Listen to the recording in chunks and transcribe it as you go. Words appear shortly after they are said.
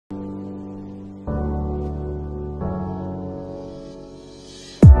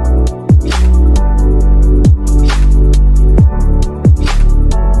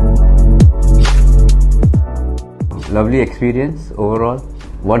lovely experience overall.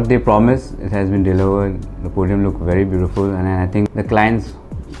 What they promised, it has been delivered. The podium looked very beautiful, and I think the clients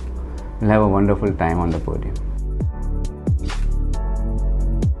will have a wonderful time on the podium.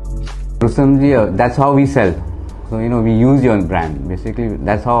 Rustomjee, that's how we sell. So we use your brand. Basically,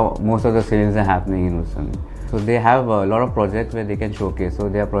 that's how most of the sales are happening in Rustomjee. So they have a lot of projects where they can showcase. So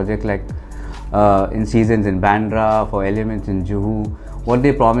there are projects like in seasons in Bandra, for elements in Juhu. What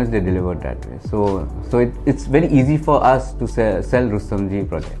they promised, they delivered that way. So it's very easy for us to sell Rustomjee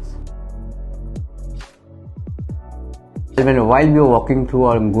projects. While we were walking through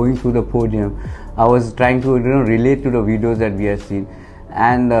or going through the podium, I was trying to relate to the videos that we have seen,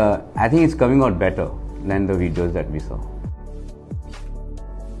 and I think it's coming out better than the videos that we saw.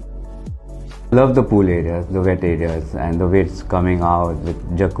 Love the pool areas, the wet areas, and the way it's coming out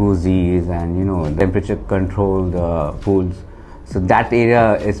with jacuzzis and temperature controlled pools. So that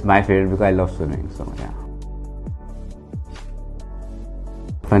area is my favorite because I love swimming. So yeah.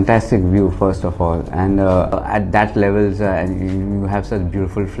 Fantastic view first of all, and at that levels you have such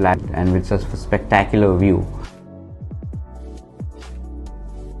beautiful flat and with such a spectacular view.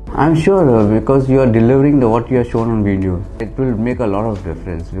 I'm sure because you are delivering what you have shown on video, it will make a lot of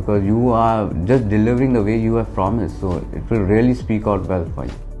difference because you are just delivering the way you have promised, so it will really speak out well for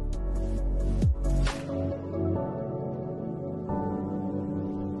you.